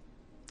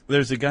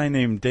 there's a guy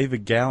named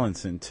David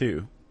Gallinson,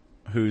 too,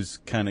 who's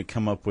kind of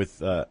come up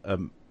with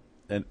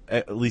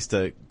at least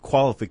a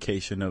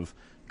qualification of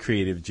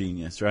creative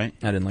genius, right?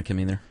 I didn't like him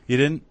either. You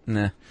didn't?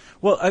 Nah.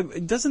 Well,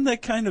 doesn't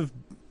that kind of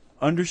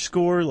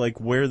underscore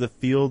where the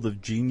field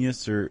of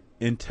genius or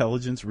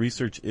intelligence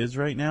research is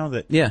right now?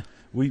 That yeah.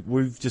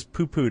 We've just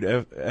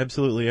poo-pooed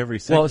absolutely every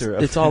sector.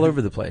 Well, it's all over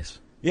the place.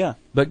 Yeah.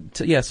 But,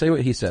 say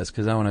what he says,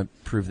 because I want to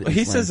prove that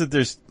he says that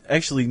there's,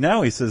 actually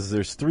now he says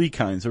there's three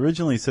kinds.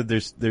 Originally he said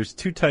there's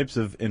two types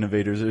of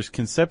innovators. There's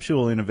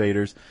conceptual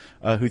innovators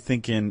who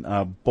think in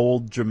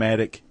bold,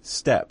 dramatic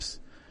steps,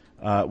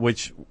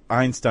 which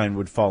Einstein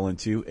would fall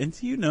into. And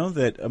do you know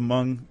that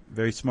among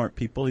very smart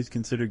people, he's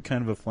considered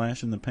kind of a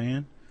flash in the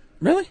pan?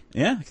 Really?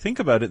 Yeah, think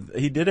about it.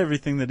 He did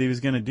everything that he was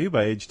going to do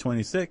by age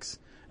 26.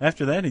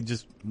 After that, he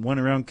just went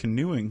around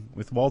canoeing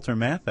with Walter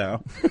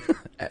Matthau.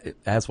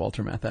 As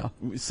Walter Matthau.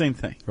 Same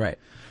thing. Right.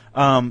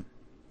 And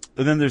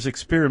then there's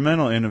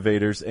experimental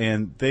innovators,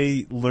 and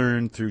they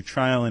learn through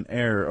trial and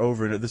error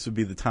over and over. This would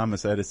be the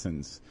Thomas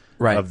Edisons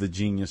of the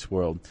genius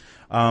world.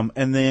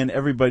 And then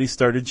everybody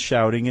started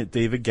shouting at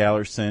David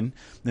Gallinson.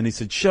 Then he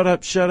said, shut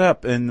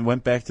up, and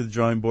went back to the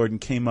drawing board and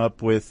came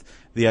up with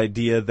the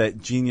idea that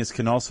genius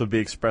can also be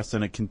expressed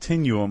in a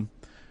continuum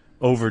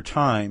over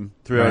time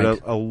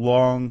throughout a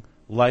long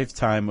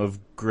lifetime of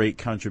great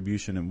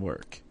contribution and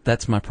work.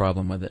 That's my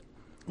problem with it.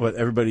 What,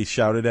 everybody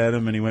shouted at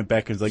him and he went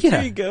back and was like,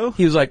 there you go.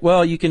 He was like,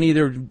 well, you can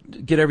either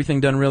get everything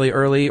done really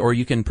early or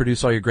you can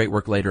produce all your great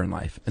work later in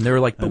life. And they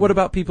were like, but what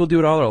about people who do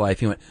it all their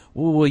life? He went,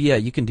 well, yeah,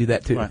 you can do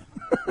that too. Right.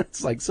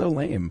 It's like so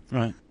lame.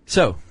 Right.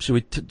 So, should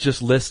we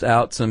just list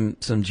out some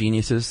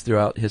geniuses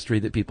throughout history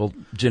that people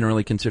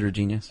generally consider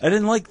genius? I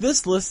didn't like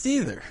this list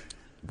either.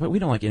 But we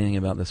don't like anything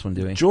about this one,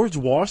 do we? George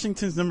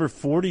Washington's number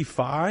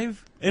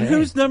 45? And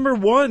who's number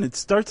 1? It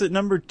starts at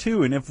number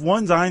 2. And if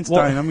one's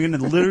Einstein, I'm going to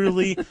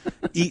literally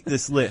eat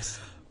this list.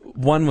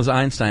 1 was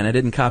Einstein. I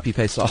didn't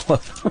copy-paste all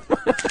of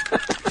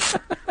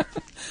them.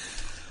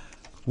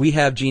 We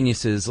have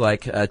geniuses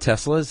like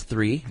Tesla's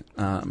 3,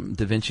 Da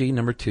Vinci,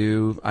 number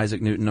 2,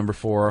 Isaac Newton, number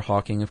 4,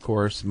 Hawking, of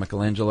course,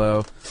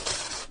 Michelangelo,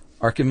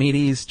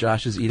 Archimedes.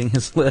 Josh is eating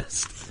his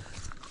list.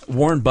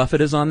 Warren Buffett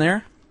is on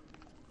there.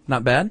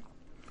 Not bad.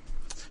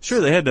 Sure,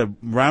 they had to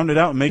round it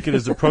out and make it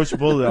as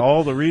approachable to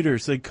all the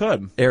readers they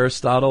could.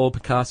 Aristotle,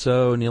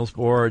 Picasso, Niels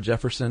Bohr,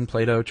 Jefferson,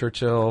 Plato,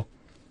 Churchill,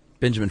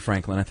 Benjamin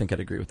Franklin. I think I'd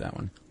agree with that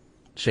one.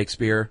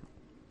 Shakespeare,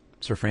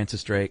 Sir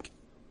Francis Drake,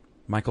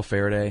 Michael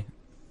Faraday,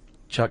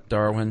 Chuck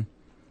Darwin,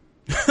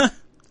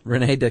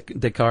 Rene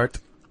Descartes,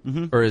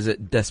 or is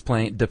it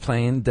Desplain?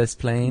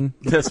 Descartes.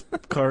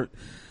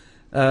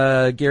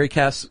 Gary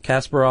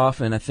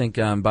Kasparov, and I think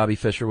Bobby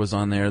Fischer was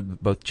on there,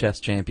 both chess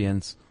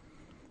champions.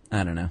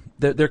 I don't know.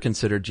 They're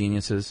considered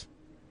geniuses.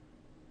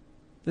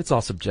 It's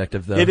all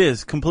subjective, though. It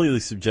is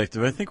completely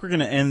subjective. I think we're going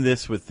to end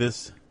this with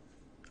this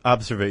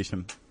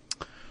observation.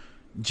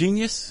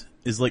 Genius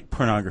is like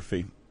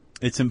pornography.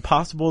 It's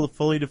impossible to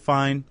fully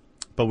define,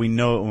 but we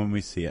know it when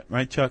we see it.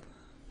 Right, Chuck?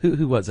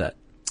 Who was that?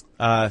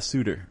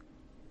 Suter.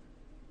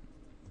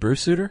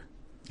 Bruce Suter?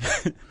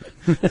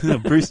 No,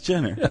 Bruce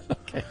Jenner.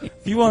 Okay.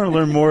 If you want to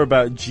learn more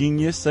about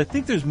genius, I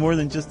think there's more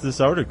than just this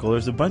article.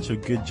 There's a bunch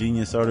of good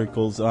genius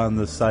articles on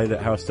the site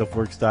at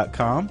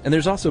howstuffworks.com. And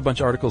there's also a bunch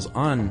of articles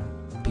on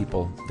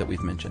people that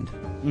we've mentioned.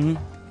 Mm-hmm.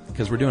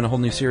 Because we're doing a whole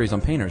new series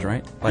on painters,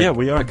 right? Like yeah,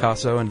 we are.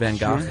 Picasso and Van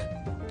Gogh. Sure.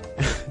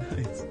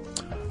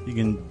 You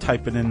can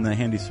type it in the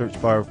handy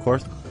search bar, of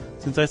course.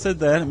 Since I said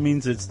that, it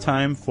means it's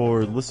time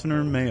for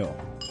listener mail.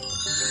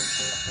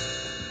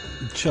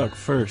 Chuck,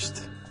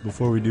 first,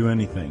 before we do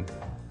anything.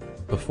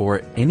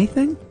 Before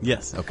anything?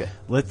 Yes. Okay.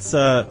 Let's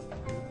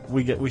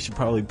we should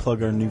probably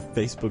plug our new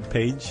Facebook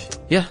page.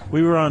 Yeah.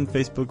 We were on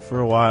Facebook for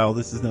a while.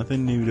 This is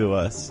nothing new to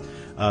us.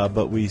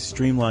 But we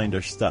streamlined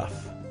our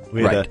stuff.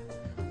 We had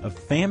a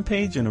fan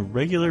page and a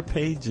regular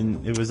page,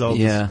 and it was all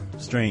just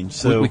strange.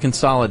 So we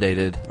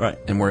consolidated, right?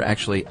 And we're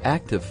actually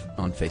active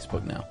on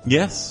Facebook now.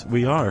 Yes,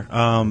 we are.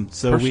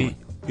 Personally.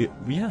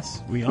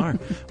 Yes, we are.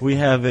 We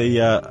have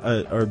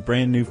our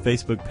brand new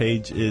Facebook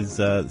page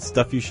is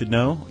Stuff You Should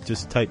Know.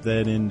 Just type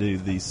that into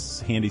the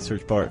handy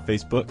search bar at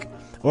Facebook.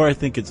 Or I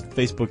think it's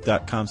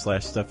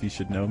facebook.com/Stuff You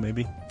Should Know,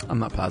 maybe. I'm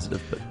not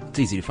positive, but it's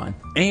easy to find.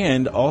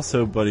 And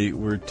also, buddy,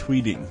 we're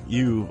tweeting.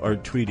 You are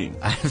tweeting.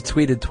 I have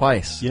tweeted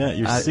twice. Yeah,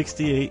 you're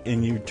 68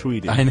 and you're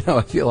tweeting. I know.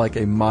 I feel like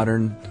a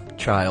modern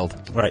child.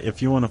 Right.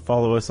 If you want to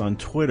follow us on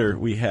Twitter,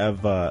 we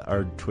have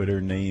our Twitter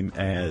name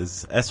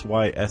as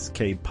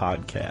SYSK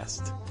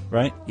Podcast.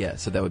 Right? Yeah,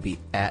 so that would be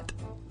at.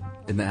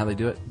 Isn't that how they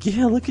do it?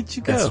 Yeah, look at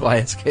you go.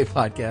 SYSK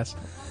Podcast.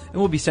 And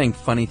we'll be saying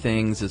funny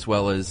things as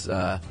well as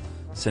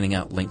sending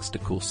out links to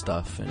cool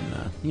stuff. And,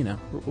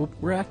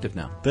 we're active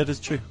now. That is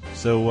true.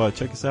 So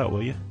check us out,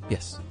 will you?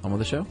 Yes. On with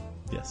the show?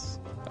 Yes.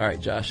 All right,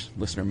 Josh.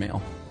 Listener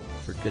mail.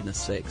 For goodness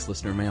sakes,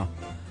 listener mail.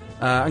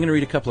 I'm going to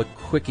read a couple of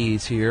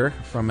quickies here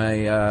from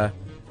a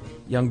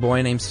young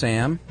boy named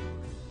Sam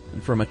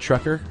and from a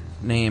trucker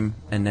named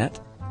Annette.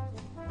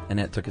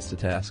 Annette took us to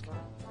task.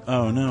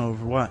 Oh, no.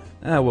 Over what?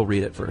 We'll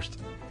read it first.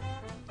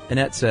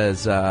 Annette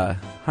says,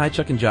 Hi,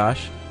 Chuck and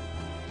Josh.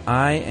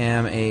 I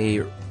am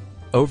a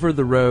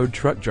over-the-road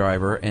truck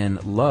driver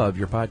and love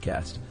your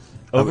podcast.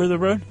 Over the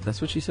road?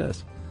 That's what she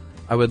says.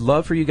 I would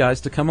love for you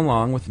guys to come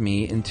along with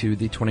me into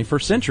the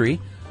 21st century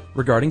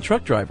regarding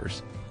truck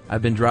drivers.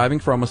 I've been driving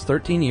for almost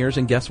 13 years,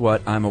 and guess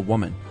what? I'm a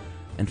woman.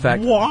 In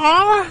fact,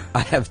 what? I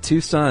have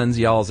 2 sons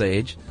y'all's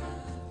age.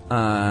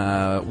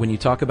 When you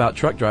talk about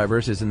truck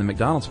drivers, as in the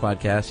McDonald's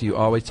podcast, you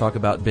always talk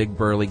about big,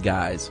 burly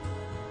guys.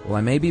 Well,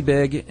 I may be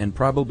big and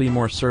probably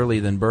more surly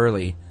than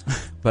burly,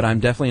 but I'm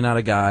definitely not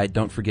a guy.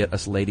 Don't forget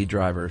us lady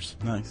drivers.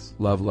 Nice.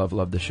 Love, love,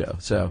 love the show.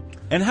 So,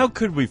 and how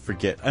could we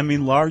forget? I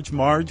mean, Large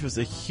Marge was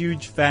a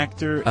huge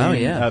factor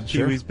in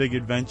Pee-wee's Big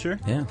Adventure.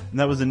 Yeah. And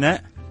that was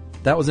Annette?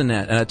 That was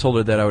Annette, and I told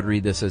her that I would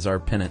read this as our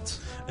penance.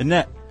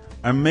 Annette,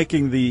 I'm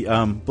making the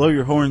blow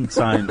your horn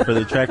sign for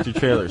the tractor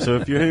trailer. So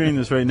if you're hearing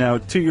this right now,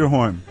 toot your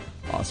horn.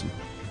 Awesome.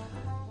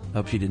 I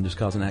hope she didn't just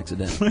cause an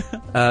accident.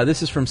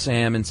 This is from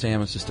Sam, and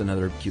Sam is just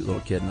another cute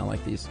little kid, and I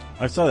like these.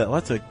 I saw that.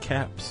 Lots of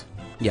caps.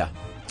 Yeah.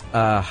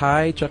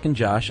 Hi, Chuck and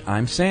Josh.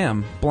 I'm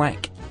Sam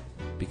blank,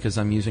 because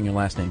I'm using your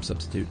last name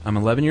substitute. I'm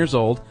 11 years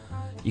old.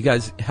 You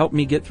guys helped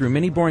me get through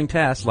many boring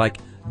tasks like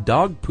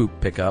dog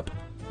poop pickup,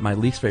 my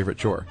least favorite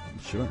chore.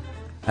 Sure.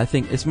 I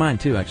think it's mine,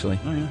 too, actually.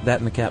 Oh, yeah. That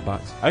and the cat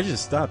box. I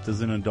just stopped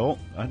as an adult.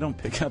 I don't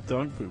pick up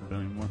dog poop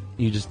anymore.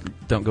 You just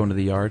don't go into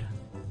the yard?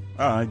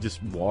 I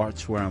just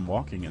watch where I'm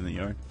walking in the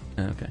yard.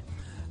 Okay.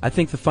 I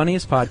think the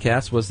funniest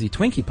podcast was the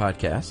Twinkie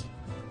podcast.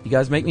 You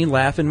guys make me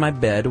laugh in my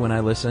bed when I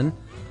listen.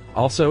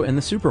 Also in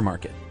the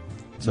supermarket.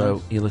 So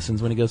nice. He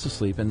listens when he goes to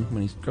sleep and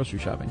when he's grocery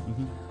shopping.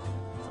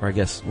 Mm-hmm. Or I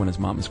guess when his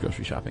mom is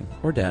grocery shopping.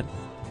 Or dad.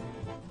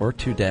 Or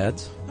 2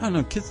 dads. I don't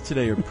know. Kids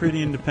today are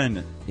pretty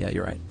independent. Yeah,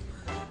 you're right.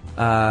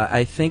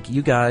 I think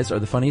you guys are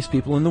the funniest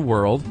people in the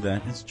world.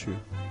 That is true.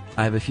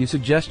 I have a few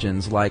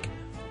suggestions like,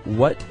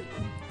 what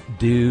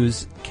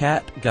does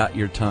cat got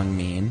your tongue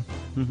mean?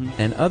 Mm-hmm.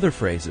 And other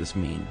phrases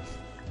mean.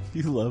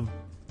 You love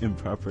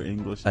improper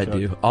English. I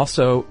do.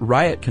 Also,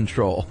 riot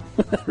control.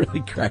 That really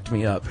cracked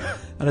me up.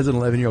 How does an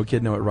 11-year-old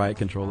kid know what riot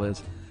control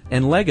is?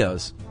 And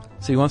Legos.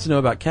 So he wants to know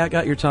about cat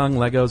got your tongue,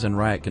 Legos, and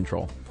riot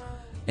control.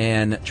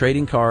 And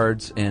trading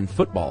cards and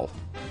football.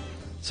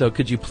 So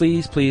could you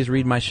please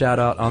read my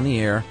shout-out on the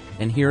air?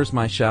 And here's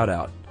my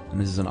shout-out.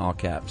 And this is in all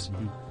caps.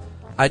 Mm-hmm.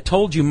 I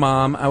told you,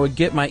 Mom, I would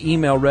get my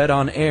email read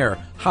on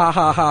air. Ha,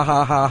 ha, ha,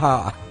 ha, ha,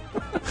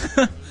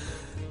 ha.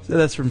 So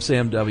that's from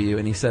Sam W.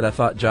 And he said, I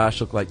thought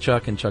Josh looked like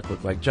Chuck and Chuck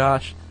looked like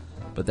Josh.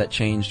 But that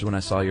changed when I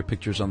saw your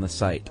pictures on the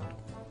site.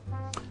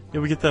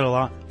 Yeah, we get that a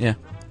lot. Yeah.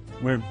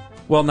 Weird.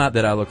 Well, not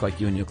that I look like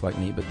you and you look like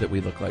me, but that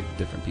we look like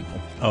different people.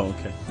 Oh,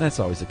 okay. That's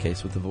always the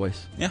case with the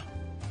voice. Yeah.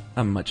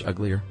 I'm much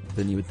uglier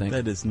than you would think.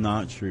 That is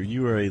not true.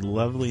 You are a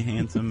lovely,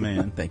 handsome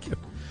man. Thank you.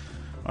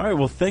 All right,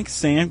 well, thanks,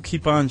 Sam.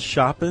 Keep on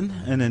shopping.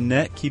 And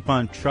Annette, keep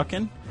on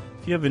trucking.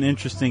 If you have an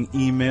interesting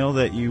email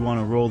that you want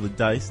to roll the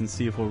dice and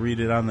see if we'll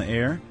read it on the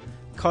air,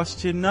 it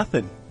costs you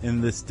nothing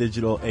in this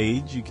digital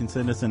age. You can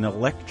send us an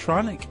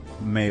electronic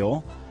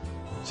mail.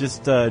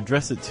 Just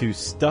address it to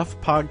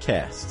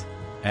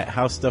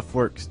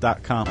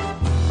stuffpodcast@howstuffworks.com.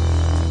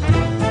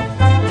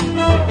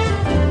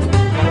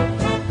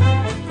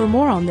 For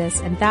more on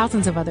this and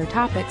thousands of other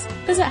topics,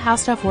 visit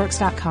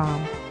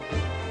howstuffworks.com.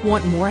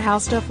 Want more How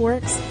Stuff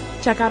Works?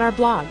 Check out our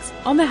blogs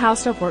on the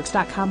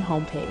howstuffworks.com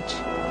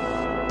homepage.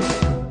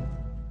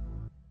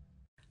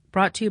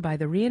 Brought to you by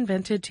the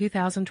reinvented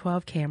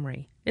 2012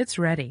 Camry. It's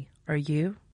ready. Are you?